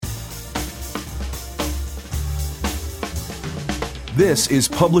This is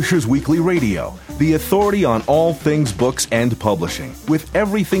Publishers Weekly Radio, the authority on all things books and publishing, with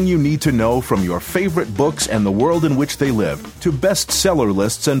everything you need to know from your favorite books and the world in which they live to bestseller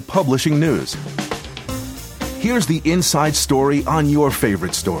lists and publishing news. Here's the inside story on your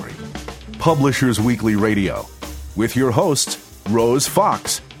favorite story. Publishers Weekly Radio, with your hosts, Rose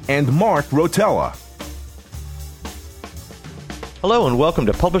Fox and Mark Rotella. Hello and welcome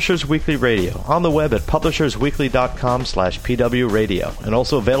to Publishers Weekly Radio, on the web at publishersweekly.com/pwradio, and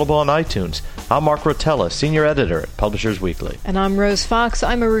also available on iTunes. I'm Mark Rotella, Senior Editor at Publishers Weekly. And I'm Rose Fox.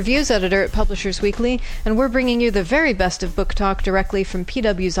 I'm a Reviews Editor at Publishers Weekly, and we're bringing you the very best of book talk directly from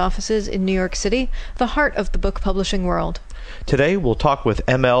PW's offices in New York City, the heart of the book publishing world. Today, we'll talk with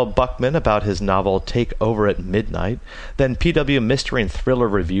M.L. Buckman about his novel Take Over at Midnight. Then PW Mystery and Thriller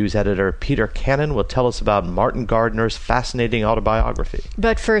Reviews editor Peter Cannon will tell us about Martin Gardner's fascinating autobiography.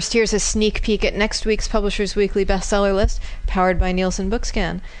 But first, here's a sneak peek at next week's Publishers Weekly bestseller list, powered by Nielsen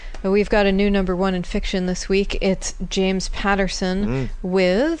Bookscan. We've got a new number one in fiction this week. It's James Patterson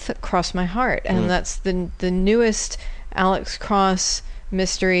with Cross My Heart, and that's the newest Alex Cross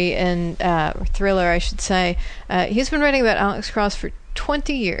mystery and thriller, I should say. He's been writing about Alex Cross for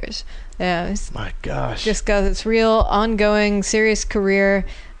 20 years. My gosh. Just got this real, ongoing, serious career.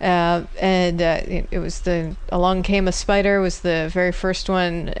 It was Along Came a Spider was the very first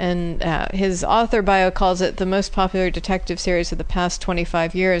one, and his author bio calls it the most popular detective series of the past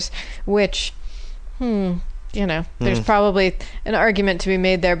 25 years, which, there's probably an argument to be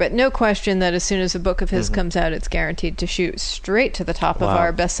made there, but no question that as soon as a book of his comes out, it's guaranteed to shoot straight to the top of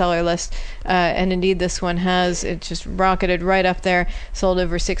our bestseller list. And indeed, this one has. It just rocketed right up there, sold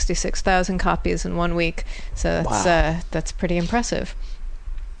over 66,000 copies in 1 week. So that's pretty impressive.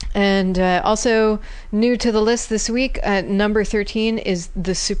 And also new to the list this week, number 13 is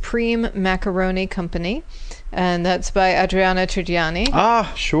The Supreme Macaroni Company, and that's by Adriana Trigiani.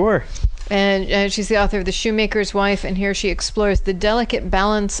 Ah, sure. And she's the author of The Shoemaker's Wife, and here she explores the delicate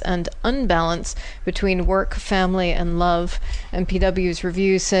balance and unbalance between work, family, and love. And PW's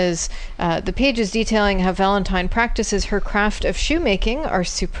review says, the pages detailing how Valentine practices her craft of shoemaking are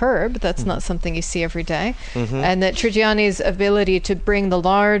superb. That's not something you see every day. And that Trigiani's ability to bring the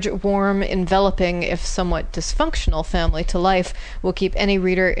large, warm, enveloping, if somewhat dysfunctional family to life will keep any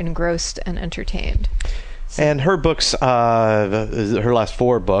reader engrossed and entertained. And her books, her last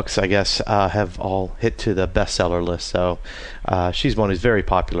 4 books, I guess, have all hit to the bestseller list. So she's one who's a very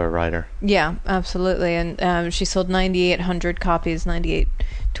popular writer. Yeah, absolutely. And she sold 9,800 copies,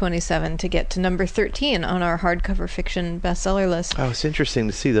 9,827, to get to number 13 on our hardcover fiction bestseller list. Oh, it's interesting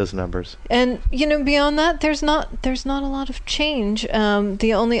to see those numbers. And, beyond that, there's not a lot of change.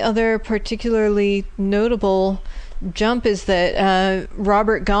 The only other particularly notable jump is that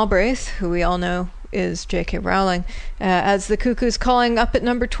Robert Galbraith, who we all know is J.K. Rowling, as The Cuckoo's Calling up at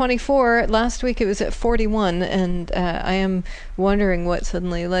number 24. Last week it was at 41, and I am wondering what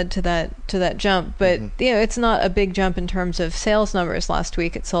suddenly led to that jump. But it's not a big jump in terms of sales numbers. Last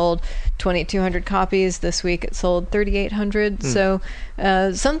week it sold 2,200 copies. This week it sold 3,800. So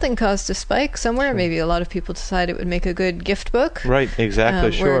something caused a spike somewhere. Sure. Maybe a lot of people decided it would make a good gift book. Right,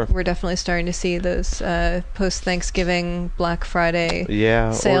 exactly. Sure. We're definitely starting to see those post-Thanksgiving, Black Friday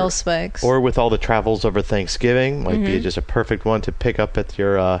sales spikes. Or with all the travels over Thanksgiving, might be just a perfect one to pick up at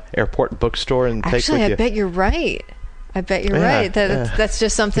your airport bookstore and take with you. Actually, I bet you're right. Right. That's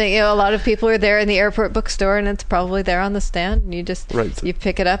just something, a lot of people are there in the airport bookstore, and it's probably there on the stand, and you just you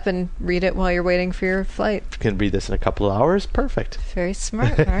pick it up and read it while you're waiting for your flight. You can read this in a couple of hours. Perfect. Very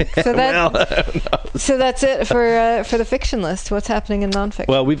smart, Mark. So so that's it for the fiction list. What's happening in nonfiction?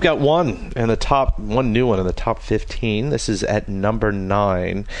 Well, we've got one new one in the top 15. This is at number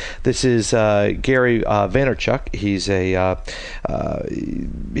 9. This is Gary Vaynerchuk. He's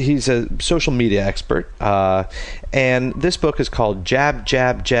a social media expert, and this book is called Jab,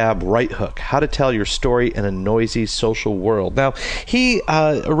 Jab, Jab, Right Hook, How to Tell Your Story in a Noisy Social World. Now, he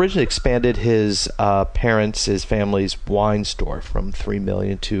originally expanded his family's wine store from 3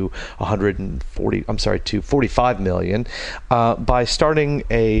 million to 45 million by starting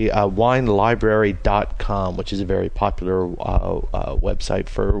a winelibrary.com, which is a very popular website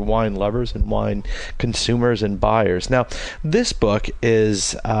for wine lovers and wine consumers and buyers. Now, this book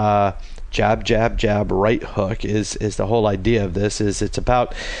is Jab, jab, jab, right hook is the whole idea of this. Is it's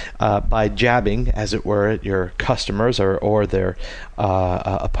about by jabbing, as it were, at your customers or their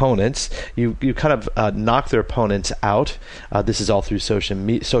opponents, you kind of knock their opponents out. This is all through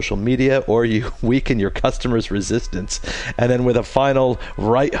social media, or you weaken your customers' resistance, and then with a final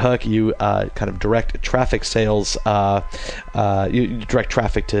right hook, you kind of direct traffic sales. You direct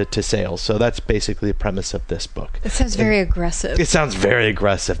traffic to sales. So that's basically the premise of this book. It sounds very aggressive. It sounds very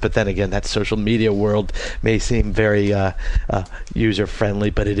aggressive, but then again, that social media world may seem very user-friendly,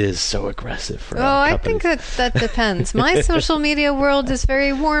 but it is so aggressive for I think that depends. My social media world is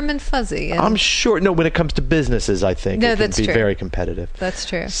very warm and fuzzy. I'm sure. No, when it comes to businesses, I think it can be true. very competitive. That's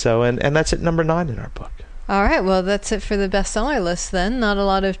true. So, and that's at number 9 in our book. All right. Well, that's it for the bestseller list then. Not a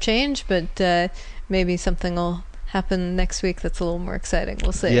lot of change, but maybe something will happen next week that's a little more exciting.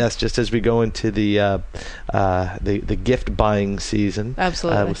 We'll see. Yes, just as we go into the gift buying season.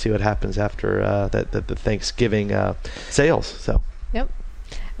 Absolutely. We'll see what happens after the Thanksgiving sales. So. Yep.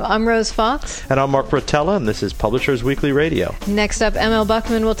 Well, I'm Rose Fox. And I'm Mark Rotella, and this is Publishers Weekly Radio. Next up, M.L.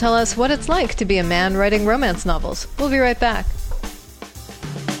 Buckman will tell us what it's like to be a man writing romance novels. We'll be right back.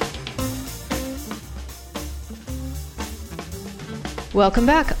 Welcome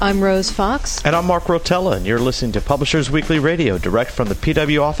back. I'm Rose Fox. And I'm Mark Rotella, and you're listening to Publishers Weekly Radio, direct from the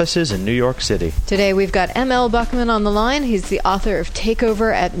PW offices in New York City. Today we've got M.L. Buckman on the line. He's the author of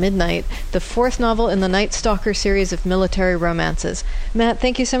Takeover at Midnight, the 4th novel in the Night Stalker series of military romances. Matt,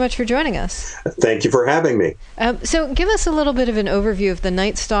 thank you so much for joining us. Thank you for having me. So give us a little bit of an overview of the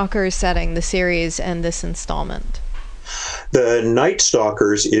Night Stalkers setting, the series, and this installment. The Night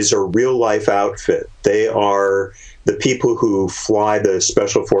Stalkers is a real-life outfit. They are the people who fly the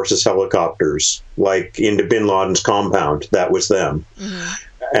Special Forces helicopters, like into Bin Laden's compound. That was them.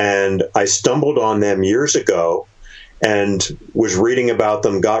 Mm-hmm. And I stumbled on them years ago and was reading about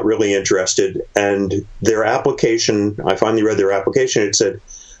them, got really interested. And their application, I finally read their application, it said,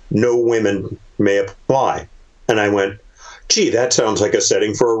 no women may apply. And I went, gee, that sounds like a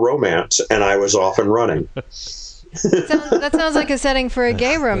setting for a romance. And I was off and running. That sounds like a setting for a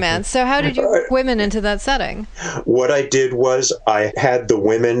gay romance. So how did you work women into that setting? What I did was I had the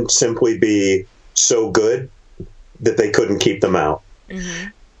women simply be so good that they couldn't keep them out. Mm-hmm.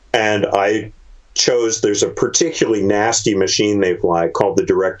 And I chose, there's a particularly nasty machine they fly called the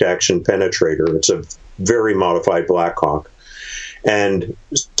Direct Action Penetrator. It's a very modified Black Hawk. And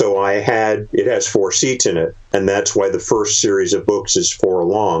so it has 4 seats in it. And that's why the first series of books is 4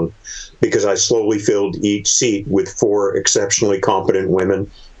 long, because I slowly filled each seat with 4 exceptionally competent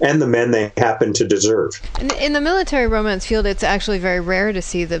women and the men they happen to deserve. In the military romance field, it's actually very rare to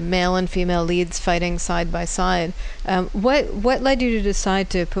see the male and female leads fighting side by side. What led you to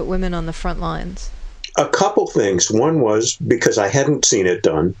decide to put women on the front lines? A couple things. One was because I hadn't seen it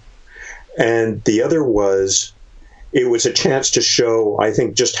done. And the other was it was a chance to show, I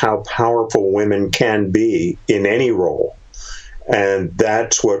think, just how powerful women can be in any role. And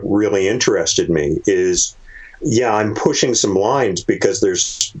that's what really interested me is, yeah, I'm pushing some lines because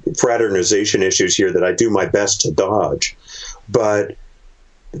there's fraternization issues here that I do my best to dodge. But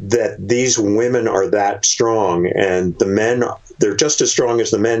that these women are that strong, and the men, they're just as strong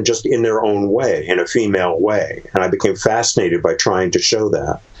as the men, just in their own way, in a female way. And I became fascinated by trying to show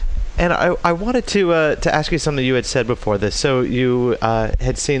that. And I wanted to ask you something you had said before this. So you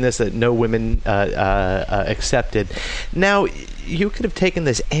had seen this, that no women accepted. Now, you could have taken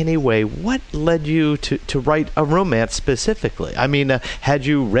this anyway. What led you to write a romance specifically? I mean, had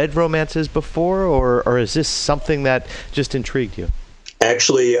you read romances before, or is this something that just intrigued you?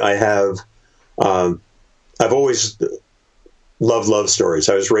 Actually, I have. I've always loved love stories.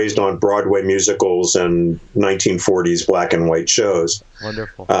 I was raised on Broadway musicals and 1940s black and white shows.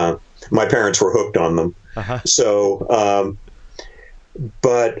 Wonderful. My parents were hooked on them. Uh-huh. So,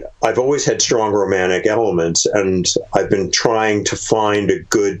 but I've always had strong romantic elements, and I've been trying to find a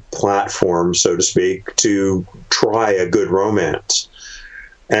good platform, so to speak, to try a good romance.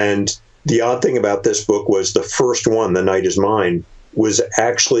 And the odd thing about this book was the first one, The Night Is Mine, was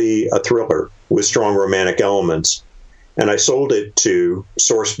actually a thriller with strong romantic elements. And I sold it to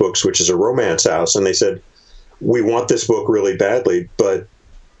Source Books, which is a romance house, and they said, we want this book really badly, but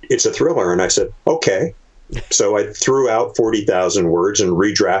it's a thriller. And I said, okay. So I threw out 40,000 words and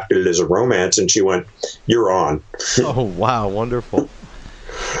redrafted it as a romance, and she went, you're on. Oh, wow. Wonderful.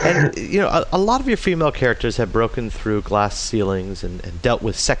 And, a lot of your female characters have broken through glass ceilings and dealt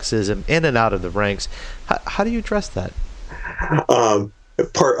with sexism in and out of the ranks. How do you address that? A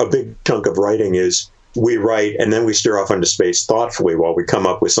big chunk of writing is we write and then we steer off into space thoughtfully while we come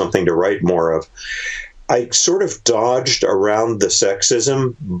up with something to write more of. I sort of dodged around the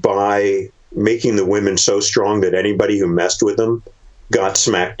sexism by making the women so strong that anybody who messed with them got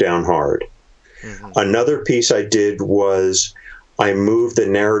smacked down hard. Mm-hmm. Another piece I did was I moved the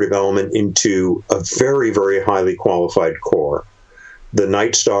narrative element into a very, very highly qualified corps. The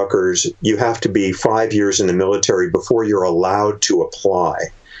Night Stalkers, you have to be 5 years in the military before you're allowed to apply.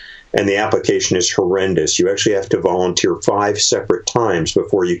 And the application is horrendous. You actually have to volunteer 5 separate times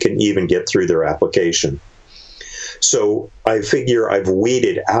before you can even get through their application. So I figure I've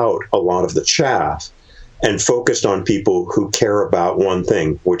weeded out a lot of the chaff and focused on people who care about one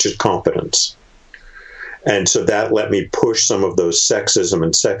thing, which is competence. And so that let me push some of those sexism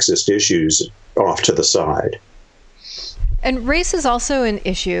and sexist issues off to the side. And race is also an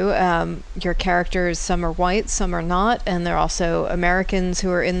issue. Your characters, some are white, some are not, and they're also Americans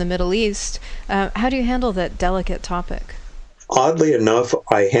who are in the Middle East. How do you handle that delicate topic? Oddly enough,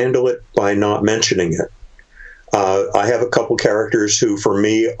 I handle it by not mentioning it. I have a couple characters who, for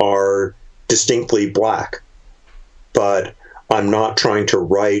me, are distinctly black, but I'm not trying to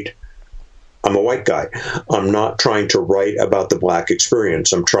write. I'm a white guy. I'm not trying to write about the black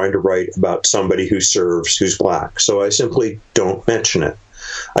experience. I'm trying to write about somebody who serves who's black. So I simply don't mention it.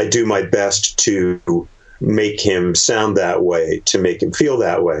 I do my best to make him sound that way, to make him feel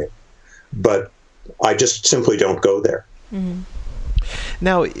that way. But I just simply don't go there. Mm-hmm.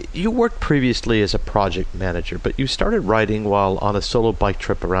 Now, you worked previously as a project manager, but you started writing while on a solo bike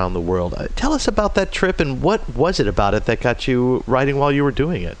trip around the world. Tell us about that trip, and what was it about it that got you writing while you were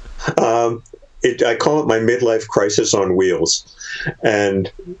doing it? I call it my midlife crisis on wheels.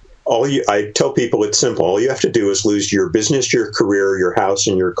 And I tell people it's simple. All you have to do is lose your business, your career, your house,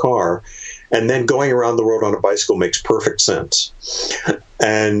 and your car. And then going around the world on a bicycle makes perfect sense.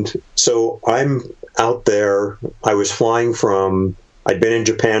 And so I'm out there. I'd been in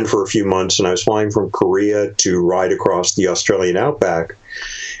Japan for a few months, and I was flying from Korea to ride across the Australian outback.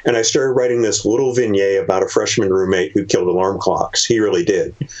 And I started writing this little vignette about a freshman roommate who killed alarm clocks. He really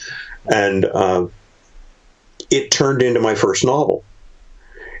did. And it turned into my first novel.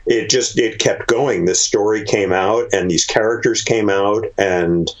 It kept going. This story came out, and these characters came out,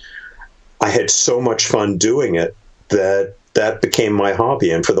 and I had so much fun doing it that became my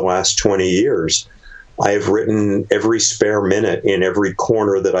hobby. And for the last 20 years, I have written every spare minute in every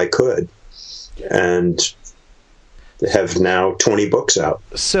corner that I could, and have now 20 books out.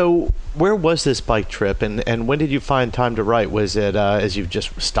 So where was this bike trip, and when did you find time to write? Was it as you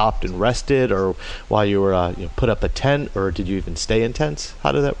just stopped and rested, or while you were put up a tent, or did you even stay in tents?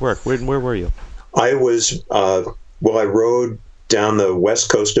 How did that work? Where were you? I was, I rode down the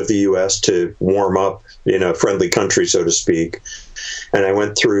west coast of the U.S. to warm up in a friendly country, so to speak. And I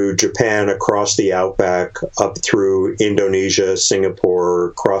went through Japan, across the outback, up through Indonesia, Singapore,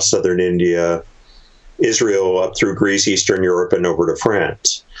 across southern India, Israel, up through Greece, Eastern Europe, and over to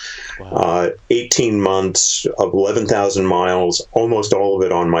France. Wow. 18 months of 11,000 miles, almost all of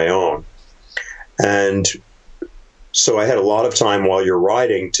it on my own. And so I had a lot of time while you're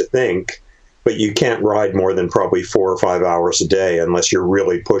riding to think, but you can't ride more than probably 4 or 5 hours a day unless you're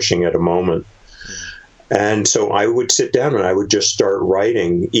really pushing at a moment. And so I would sit down and I would just start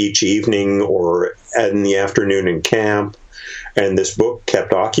writing each evening or in the afternoon in camp. And this book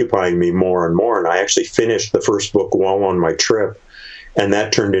kept occupying me more and more. And I actually finished the first book while on my trip. And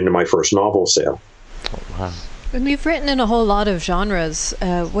that turned into my first novel sale. Oh, wow. And you've written in a whole lot of genres.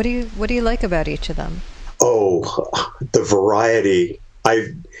 What do you like about each of them? Oh, the variety.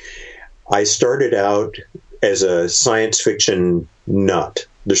 I started out as a science fiction nut.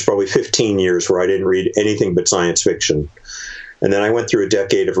 There's probably 15 years where I didn't read anything but science fiction. And then I went through a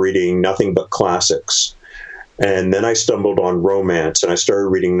decade of reading nothing but classics. And then I stumbled on romance, and I started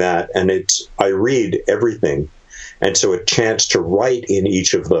reading that. And I read everything. And so a chance to write in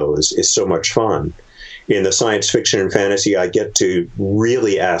each of those is so much fun. In the science fiction and fantasy, I get to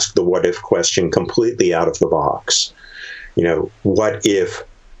really ask the what-if question completely out of the box. What if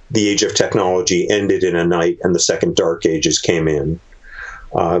the age of technology ended in a night and the second dark ages came in?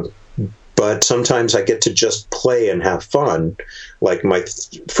 But sometimes I get to just play and have fun, like my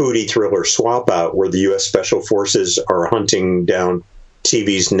foodie thriller Swap Out, where the U.S. Special Forces are hunting down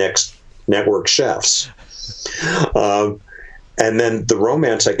TV's next network chefs. And then the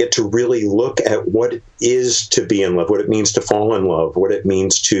romance, I get to really look at what it is to be in love, what it means to fall in love, what it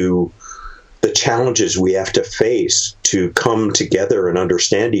means to the challenges we have to face to come together and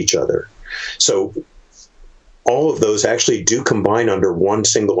understand each other. So all of those actually do combine under one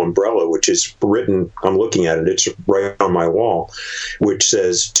single umbrella, which is written, I'm looking at it, it's right on my wall, which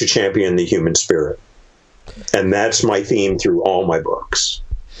says to champion the human spirit. And that's my theme through all my books.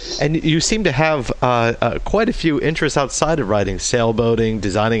 And you seem to have quite a few interests outside of writing: sailboating,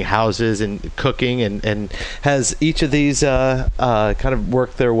 designing houses, and cooking. And has each of these kind of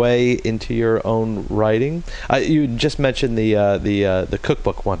worked their way into your own writing? You just mentioned the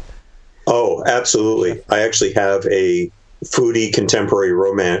cookbook one. Oh, absolutely. I actually have a foodie contemporary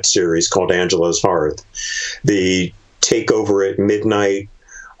romance series called Angela's Hearth. The takeover at midnight.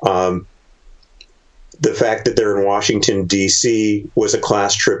 The fact that they're in Washington, D.C. was a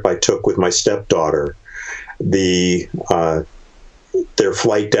class trip I took with my stepdaughter. Their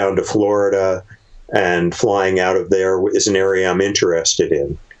flight down to Florida and flying out of there is an area I'm interested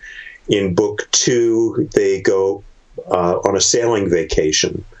in. In book 2, they go on a sailing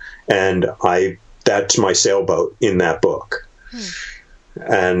vacation, and that's my sailboat in that book.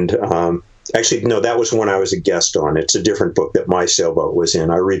 And actually, no, that was when I was a guest on. It's a different book that my sailboat was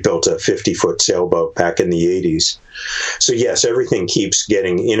in. I rebuilt a 50-foot sailboat back in the 80s. So yes, everything keeps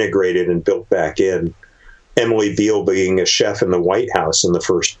getting integrated and built back in. Emily Beale being a chef in the White House in the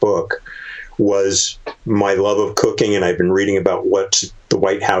first book was my love of cooking, and I've been reading about what the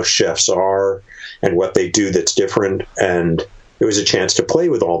White House chefs are and what they do that's different, and it was a chance to play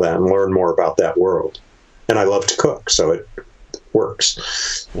with all that and learn more about that world. And I love to cook, so it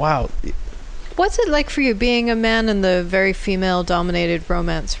works. Wow. What's it like for you being a man in the very female-dominated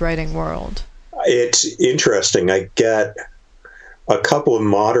romance writing world? It's interesting. I get a couple of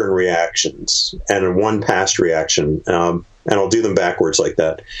modern reactions and one past reaction, and I'll do them backwards like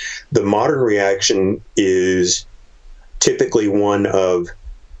that. The modern reaction is typically one of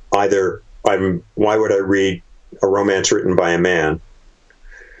either, why would I read a romance written by a man?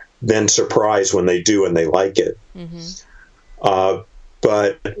 Then surprise when they do and they like it. Mm-hmm.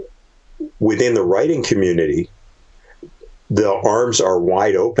 But within the writing community, the arms are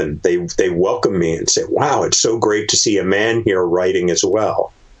wide open. They welcome me and say, wow, it's so great to see a man here writing as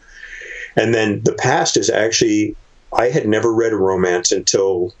well. And then the past is actually, I had never read a romance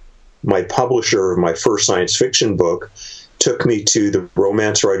until my publisher of my first science fiction book took me to the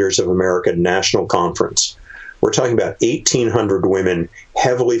Romance Writers of America National Conference. We're talking about 1,800 women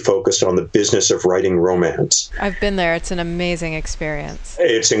heavily focused on the business of writing romance. I've been there. It's an amazing experience.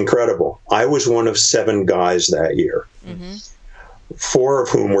 It's incredible. I was one of 7 guys that year, 4 of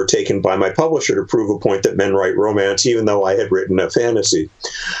whom were taken by my publisher to prove a point that men write romance, even though I had written a fantasy.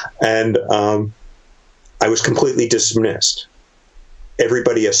 And I was completely dismissed.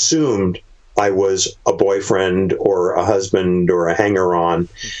 Everybody assumed I was a boyfriend or a husband or a hanger-on.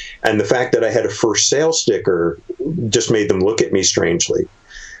 And the fact that I had a first sale sticker just made them look at me strangely.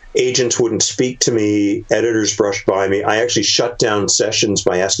 Agents wouldn't speak to me. Editors brushed by me. I actually shut down sessions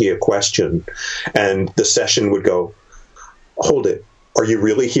by asking a question. And the session would go, hold it. Are you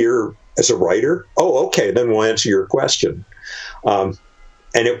really here as a writer? Oh, okay. Then we'll answer your question. And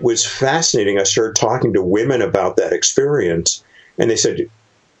it was fascinating. I started talking to women about that experience. And they said,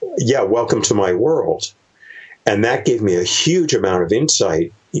 yeah, welcome to my world. And that gave me a huge amount of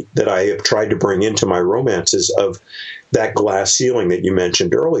insight that I have tried to bring into my romances of that glass ceiling that you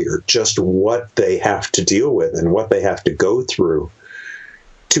mentioned earlier, just what they have to deal with and what they have to go through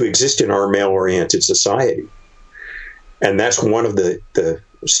to exist in our male-oriented society. And that's one of the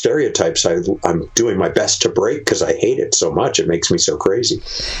stereotypes I'm doing my best to break because I hate it so much. It makes me so crazy.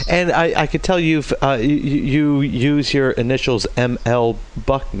 And I could tell you use your initials M.L.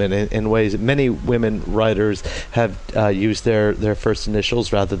 Buckman in ways that many women writers have used their first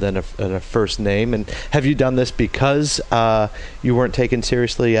initials rather than a first name. And have you done this because you weren't taken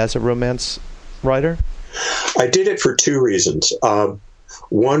seriously as a romance writer? I did it for 2 reasons.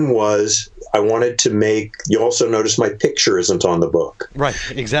 One was I wanted to make, you also notice my picture isn't on the book. Right,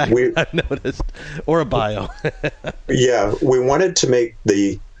 exactly. I've noticed. Or a bio. Yeah, we wanted to make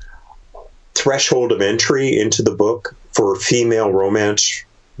the threshold of entry into the book for female romance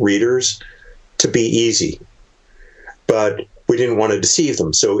readers to be easy. But we didn't want to deceive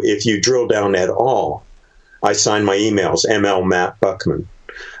them. So if you drill down at all, I sign my emails, ML Matt Buckman.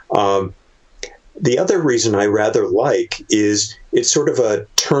 The other reason I rather like is it's sort of a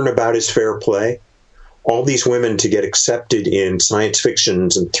turnabout is fair play. All these women to get accepted in science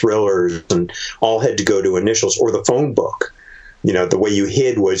fictions and thrillers and all had to go to initials or the phone book. You know, the way you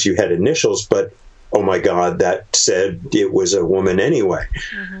hid was you had initials, but oh my God, that said it was a woman anyway.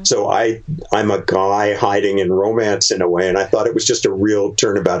 Mm-hmm. So I'm a guy hiding in romance in a way, and I thought it was just a real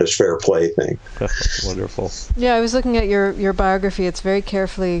turnabout is fair play thing. Wonderful. Yeah, I was looking at your biography. It's very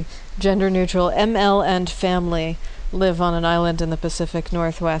carefully gender neutral. ML and family live on an island in the Pacific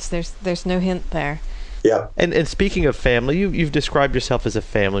Northwest. There's no hint there. Yeah. And speaking of family, you've described yourself as a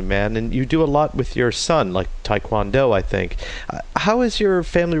family man, and you do a lot with your son, like Taekwondo, I think. How has your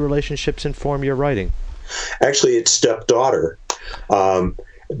family relationships informed your writing? Actually, it's stepdaughter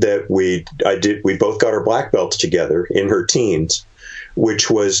that we both got our black belts together in her teens,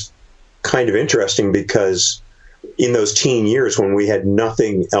 which was kind of interesting because in those teen years when we had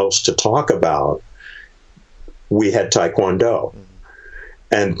nothing else to talk about, we had Taekwondo.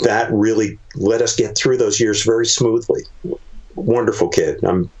 And that really let us get through those years very smoothly. Wonderful kid.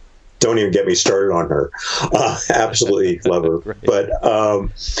 Don't even get me started on her. Absolutely love her. Right. But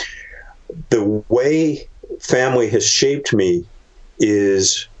the way family has shaped me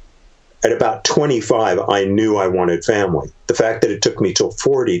is at about 25, I knew I wanted family. The fact that it took me till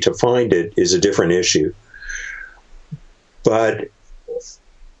 40 to find it is a different issue. But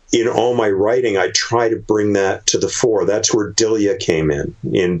in all my writing, I try to bring that to the fore. That's where Delia came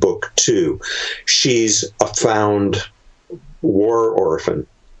in book 2. She's a found war orphan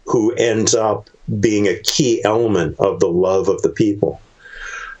who ends up being a key element of the love of the people.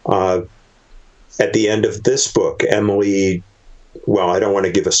 At the end of this book, Emily, well, I don't want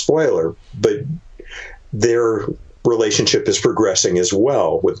to give a spoiler, but their relationship is progressing as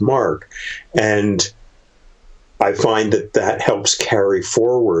well with Mark. And I find that helps carry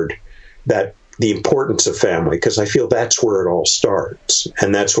forward the importance of family, because I feel that's where it all starts.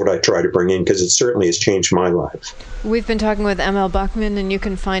 And that's what I try to bring in, because it certainly has changed my life. We've been talking with M.L. Buckman, and you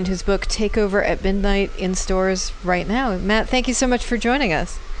can find his book, Takeover at Midnight, in stores right now. Matt, thank you so much for joining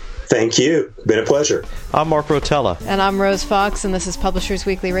us. Thank you. Been a pleasure. I'm Mark Rotella. And I'm Rose Fox, and this is Publishers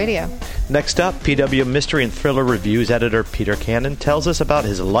Weekly Radio. Next up, PW Mystery and Thriller Reviews editor Peter Cannon tells us about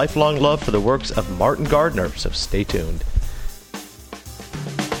his lifelong love for the works of Martin Gardner, so stay tuned.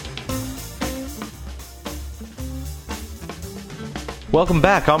 Welcome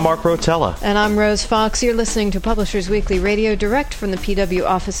back. I'm Mark Rotella. And I'm Rose Fox. You're listening to Publishers Weekly Radio, direct from the PW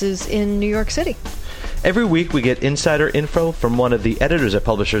offices in New York City. Every week we get insider info from one of the editors at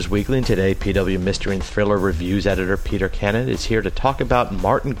Publishers Weekly, and today PW Mystery and Thriller Reviews editor Peter Cannon is here to talk about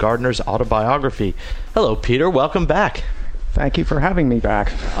Martin Gardner's autobiography. Hello, Peter. Welcome back. Thank you for having me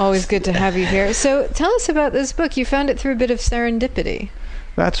back. Always good to have you here. So tell us about this book. You found it through a bit of serendipity.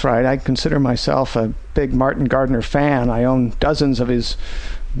 That's right. I consider myself a big Martin Gardner fan. I own dozens of his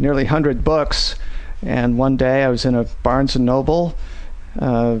nearly 100 books, and one day I was in a Barnes & Noble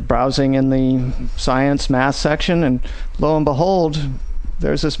browsing in the science math section, and lo and behold,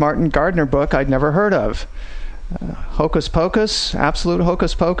 there's this Martin Gardner book I'd never heard of. Hocus Pocus, Absolute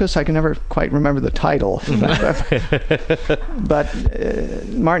Hocus Pocus. I can never quite remember the title. But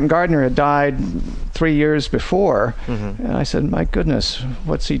Martin Gardner had died 3 years before, and I said, my goodness,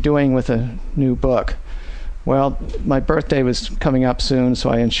 what's he doing with a new book? Well, my birthday was coming up soon, so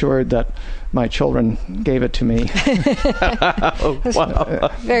I ensured that my children gave it to me. Oh,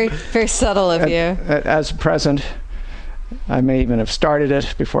 wow. Very, very subtle of you. As a present. I may even have started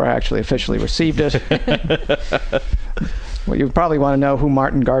it before I actually officially received it. Well, you probably want to know who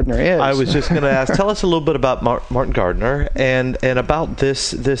Martin Gardner is. I was just going to ask, tell us a little bit about Martin Gardner and about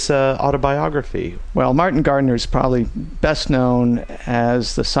this autobiography. Well, Martin Gardner is probably best known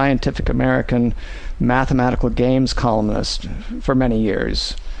as the Scientific American mathematical games columnist for many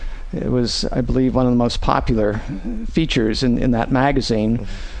years. It was, I believe, one of the most popular features in that magazine.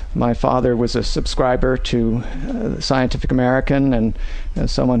 My father was a subscriber to Scientific American, and as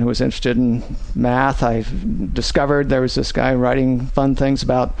someone who was interested in math, I discovered there was this guy writing fun things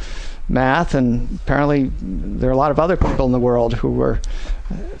about math, and apparently there are a lot of other people in the world who were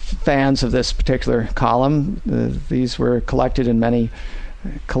fans of this particular column. These were collected in many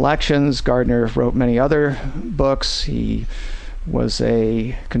collections. Gardner wrote many other books. He was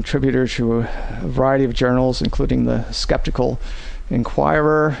a contributor to a variety of journals, including the Skeptical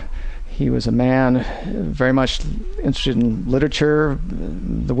Inquirer. He was a man very much interested in literature.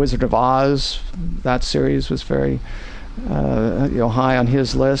 The Wizard of Oz, that series was very high on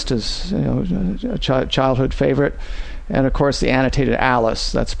his list as a childhood favorite. And of course, the annotated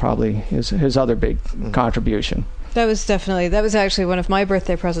Alice. That's probably his other big contribution. That was actually one of my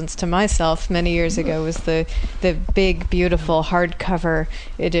birthday presents to myself many years ago, was the big, beautiful hardcover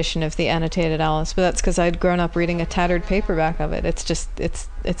edition of the annotated Alice. But that's because I'd grown up reading a tattered paperback of it.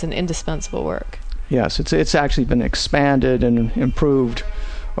 It's an indispensable work. Yes, it's actually been expanded and improved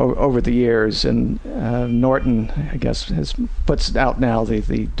over the years, and Norton, I guess, puts out now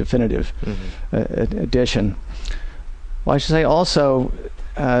the definitive edition. Well, I should say also,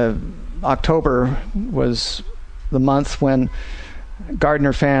 October was the month when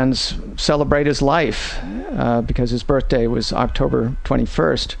Gardner fans celebrate his life, because his birthday was October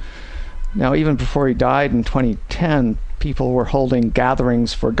 21st. Now, even before he died in 2010, people were holding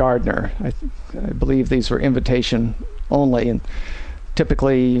gatherings for Gardner. I believe these were invitation only, and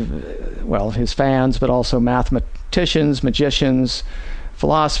typically, well, his fans, but also mathematicians, magicians,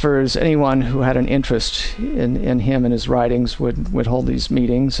 philosophers, anyone who had an interest in him and his writings would hold these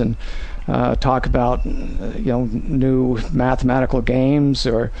meetings and talk about new mathematical games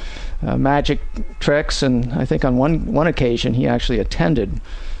or magic tricks. And I think on one occasion he actually attended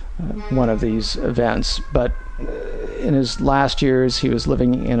one of these events. But in his last years, he was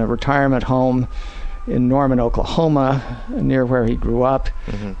living in a retirement home in Norman, Oklahoma, near where he grew up.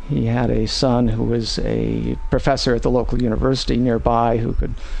 Mm-hmm. He had a son who was a professor at the local university nearby who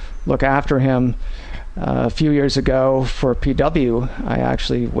could look after him. A few years ago for PW, I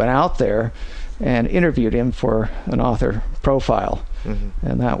actually went out there and interviewed him for an author profile. Mm-hmm.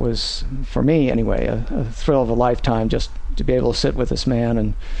 And that was, for me anyway, a thrill of a lifetime, just to be able to sit with this man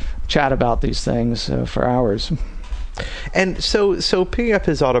and chat about these things for hours. And so picking up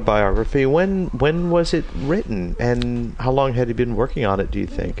his autobiography, when was it written, and how long had he been working on it, do you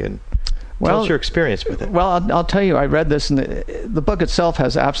think? And tell us your experience with it. Well, I'll tell you, I read this, and the book itself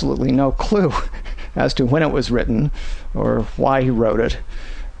has absolutely no clue as to when it was written or why he wrote it.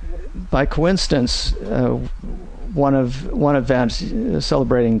 By coincidence, one event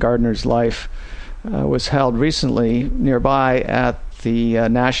celebrating Gardner's life was held recently nearby at the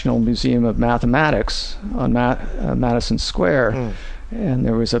National Museum of Mathematics on Madison Square. Mm. And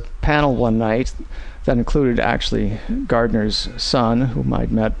there was a panel one night that included actually Gardner's son, whom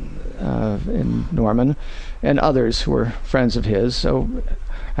I'd met in Norman, and others who were friends of his. So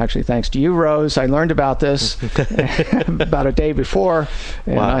actually, thanks to you, Rose, I learned about this about a day before,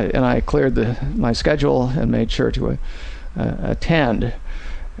 and wow. I cleared my schedule and made sure to attend.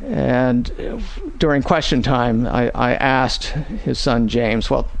 And during question time, I asked his son James,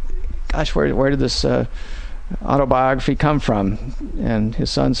 well, gosh, where did this autobiography come from? And his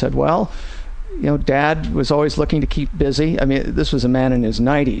son said, well, Dad was always looking to keep busy. I mean, this was a man in his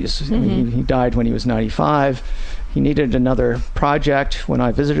 90s. Mm-hmm. I mean, he died when he was 95. He needed another project. When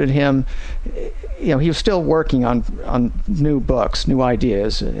I visited him, he was still working on new books, new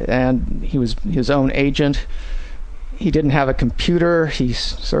ideas, and he was his own agent. He didn't have a computer. He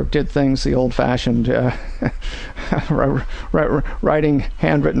sort of did things the old-fashioned writing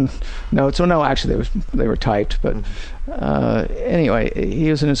handwritten notes. Well, no, actually, they were typed. But anyway, he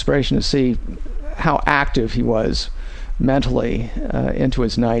was an inspiration to see how active he was mentally into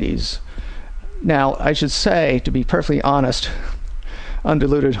his 90s. Now, I should say, to be perfectly honest,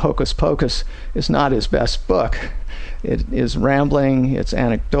 Undiluted Hocus Pocus is not his best book. It is rambling. It's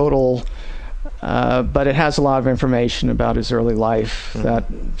anecdotal. But it has a lot of information about his early life that,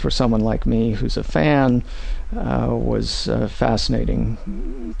 for someone like me who's a fan, was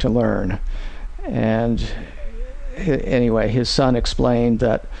fascinating to learn. And anyway, his son explained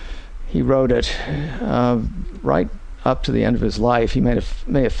that he wrote it right up to the end of his life. He may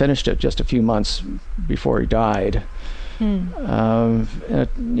have finished it just a few months before he died. And it,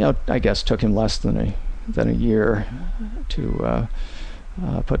 I guess took him less than a year to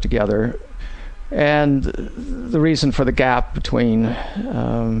put together. And the reason for the gap between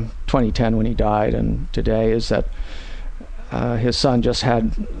 2010 when he died and today is that his son just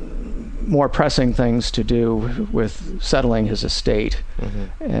had more pressing things to do with settling his estate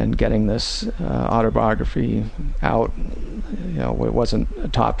and getting this autobiography out. It wasn't a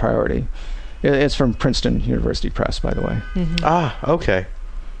top priority. It's from Princeton University Press, by the way. Mm-hmm. Ah, okay.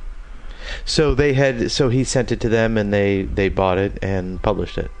 So he sent it to them, and they bought it and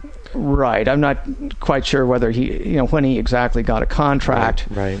published it. Right. I'm not quite sure whether he, when he exactly got a contract,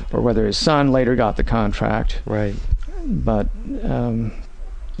 right. or whether his son later got the contract. Right. But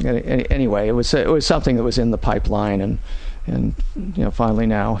anyway, it was something that was in the pipeline, and finally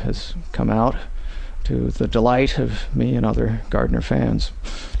now has come out to the delight of me and other Gardner fans.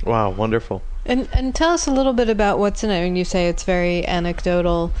 Wow, wonderful. And tell us a little bit about what's in it. I mean, you say it's very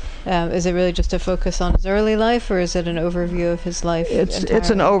anecdotal. Is it really just a focus on his early life, or is it an overview of his life? It's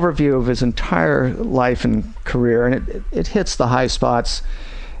an overview of his entire life and career, and it hits the high spots.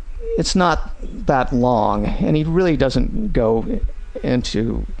 It's not that long, and he really doesn't go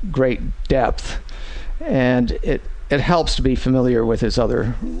into great depth, and it helps to be familiar with his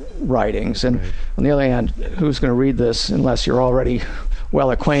other writings. And right. On the other hand, who's going to read this unless you're already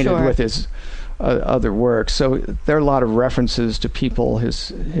well acquainted with his other works? So there are a lot of references to people,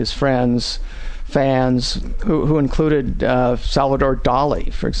 his friends, fans, who included Salvador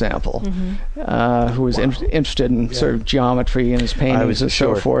Dali, for example, who was interested in sort of geometry in his paintings and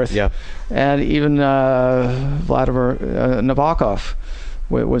so forth. Yeah. And even Vladimir Nabokov,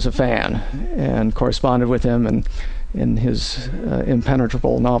 was a fan and corresponded with him, and in his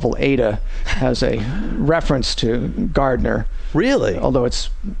impenetrable novel Ada has a reference to Gardner. Really? Although it's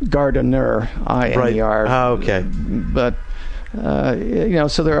Gardener, I-N-E-R. Right. Oh, okay. But,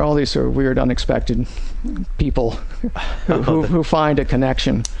 so there are all these sort of weird, unexpected people who find a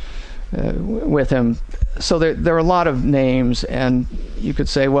connection with him. So there are a lot of names, and you could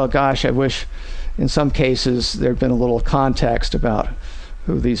say, well, gosh, I wish in some cases there'd been a little context about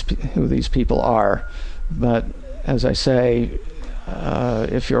who these people are. But as I say,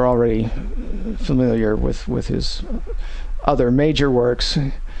 if you're already familiar with his other major works,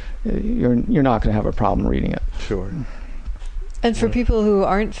 you're not going to have a problem reading it. Sure. And for people who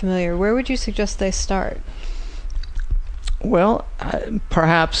aren't familiar, where would you suggest they start? Well,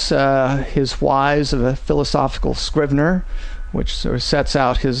 perhaps his Whys of a Philosophical Scrivener, which sort of sets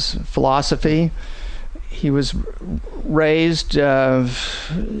out his philosophy. He was raised, in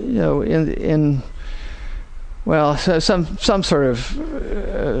some sort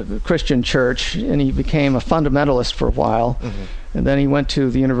of Christian church, and he became a fundamentalist for a while. Mm-hmm. And then he went to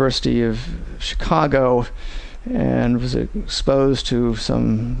the University of Chicago and was exposed to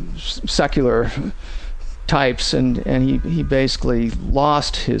some secular types, and he basically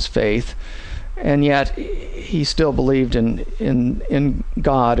lost his faith, and yet he still believed in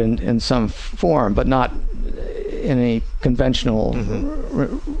God in some form, but not in a conventional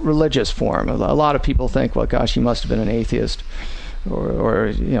religious form. A lot of people think, well, gosh, he must have been an atheist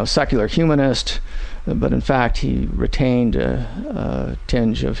or secular humanist, but in fact he retained a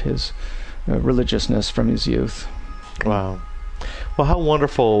tinge of his religiousness from his youth. Wow. Well, how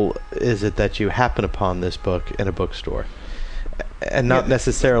wonderful is it that you happen upon this book in a bookstore and not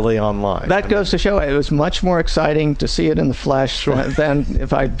necessarily online? That goes to show it was much more exciting to see it in the flesh than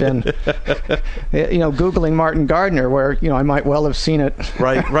if I'd been, Googling Martin Gardner, where, I might well have seen it.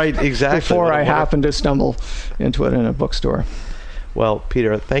 Right, exactly. Before I happened to stumble into it in a bookstore. Well,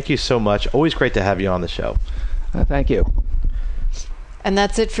 Peter, thank you so much. Always great to have you on the show. Thank you. And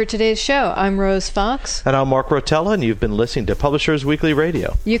that's it for today's show. I'm Rose Fox. And I'm Mark Rotella, and you've been listening to Publishers Weekly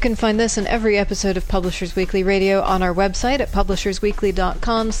Radio. You can find this and every episode of Publishers Weekly Radio on our website at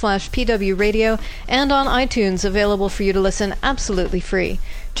publishersweekly.com/pwradio and on iTunes, available for you to listen absolutely free.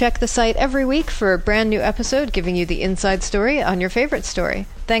 Check the site every week for a brand new episode giving you the inside story on your favorite story.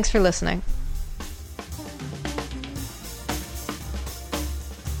 Thanks for listening.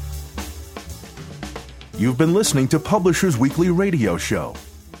 You've been listening to Publishers Weekly Radio Show.